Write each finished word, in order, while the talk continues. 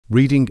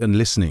reading and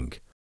listening.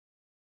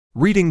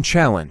 Reading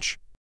challenge.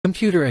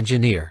 Computer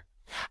engineer.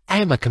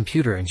 I am a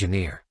computer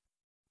engineer.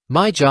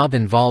 My job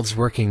involves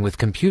working with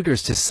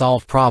computers to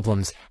solve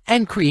problems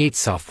and create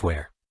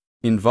software.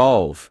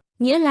 Involve.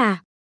 Nghĩa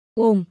là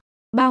gồm,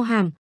 bao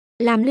hàm,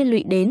 làm liên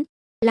lụy đến,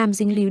 làm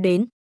dính líu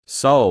đến.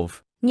 Solve.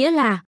 Nghĩa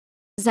là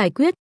giải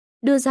quyết,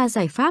 đưa ra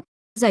giải pháp,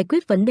 giải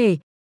quyết vấn đề,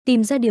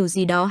 tìm ra điều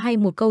gì đó hay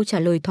một câu trả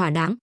lời thỏa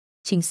đáng,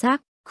 chính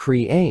xác.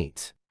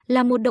 Create.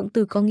 Là một động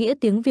từ có nghĩa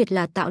tiếng Việt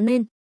là tạo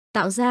nên,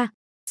 tạo ra,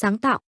 sáng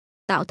tạo,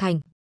 tạo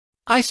thành.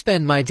 I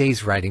spend my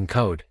days writing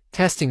code,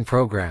 testing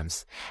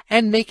programs,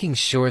 and making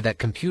sure that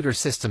computer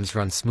systems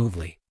run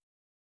smoothly.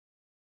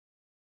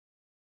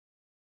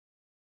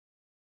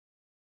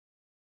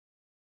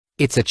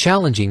 It's a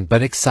challenging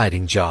but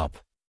exciting job.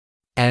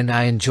 And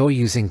I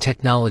enjoy using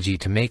technology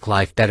to make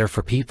life better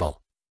for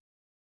people.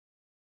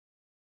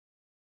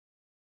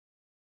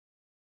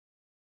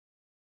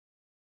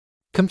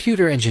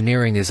 Computer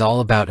engineering is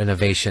all about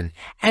innovation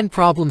and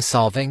problem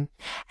solving,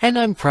 and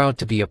I'm proud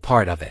to be a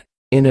part of it.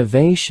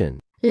 Innovation.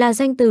 Là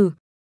danh từ,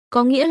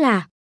 có nghĩa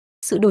là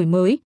sự đổi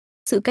mới,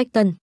 sự cách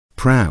tân.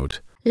 Proud.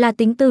 Là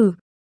tính từ,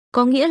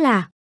 có nghĩa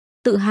là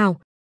tự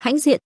hào, hãnh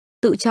diện,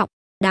 tự trọng,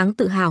 đáng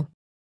tự hào.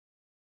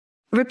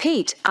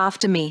 Repeat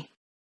after me.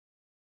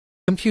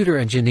 Computer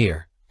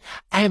engineer.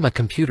 I am a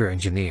computer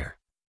engineer.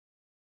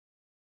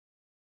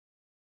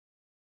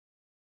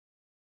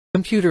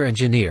 Computer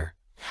engineer.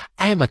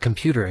 I am a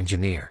computer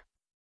engineer.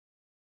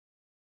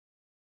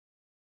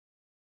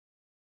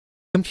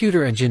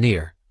 Computer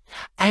engineer.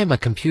 I am a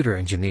computer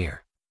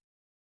engineer.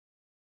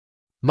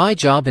 My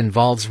job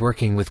involves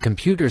working with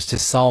computers to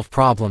solve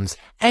problems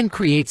and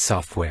create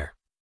software.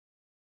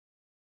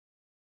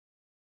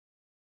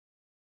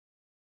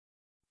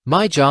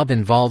 My job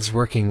involves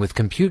working with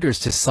computers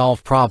to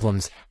solve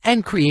problems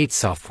and create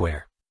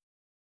software.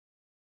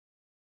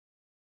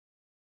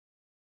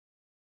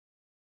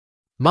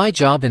 My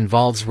job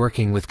involves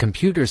working with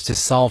computers to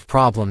solve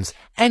problems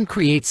and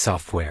create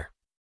software.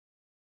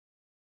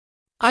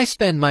 I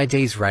spend my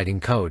days writing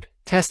code,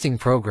 testing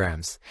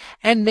programs,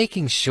 and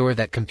making sure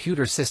that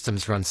computer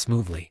systems run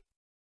smoothly.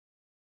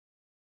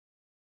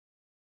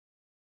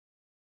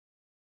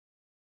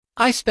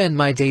 I spend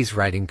my days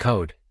writing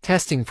code,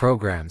 testing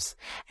programs,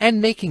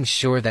 and making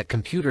sure that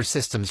computer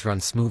systems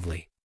run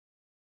smoothly.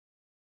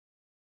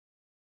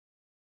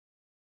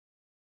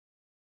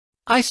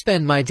 I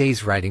spend my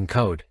days writing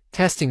code,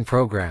 testing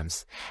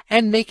programs,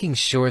 and making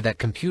sure that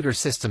computer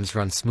systems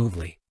run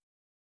smoothly.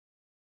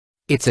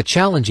 It's a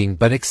challenging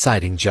but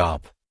exciting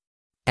job.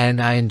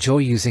 And I enjoy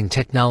using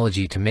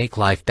technology to make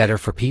life better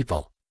for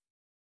people.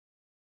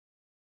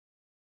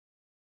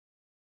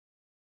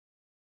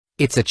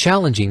 It's a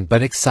challenging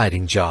but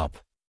exciting job.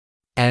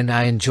 And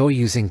I enjoy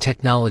using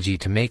technology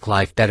to make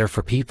life better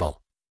for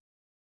people.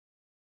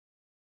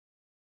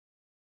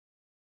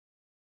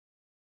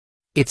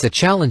 It's a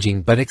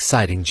challenging but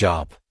exciting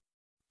job.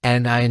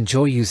 And I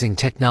enjoy using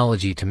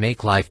technology to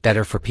make life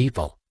better for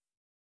people.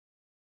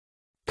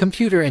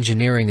 Computer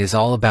engineering is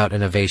all about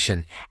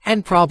innovation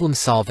and problem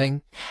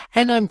solving,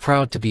 and I'm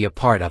proud to be a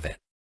part of it.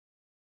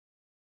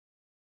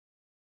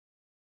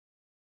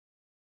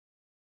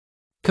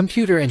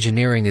 Computer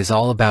engineering is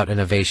all about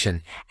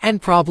innovation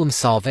and problem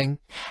solving,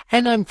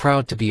 and I'm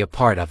proud to be a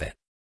part of it.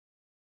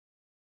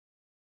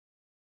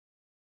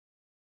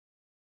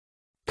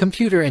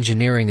 Computer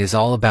engineering is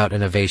all about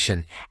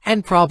innovation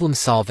and problem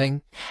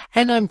solving,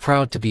 and I'm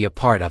proud to be a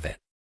part of it.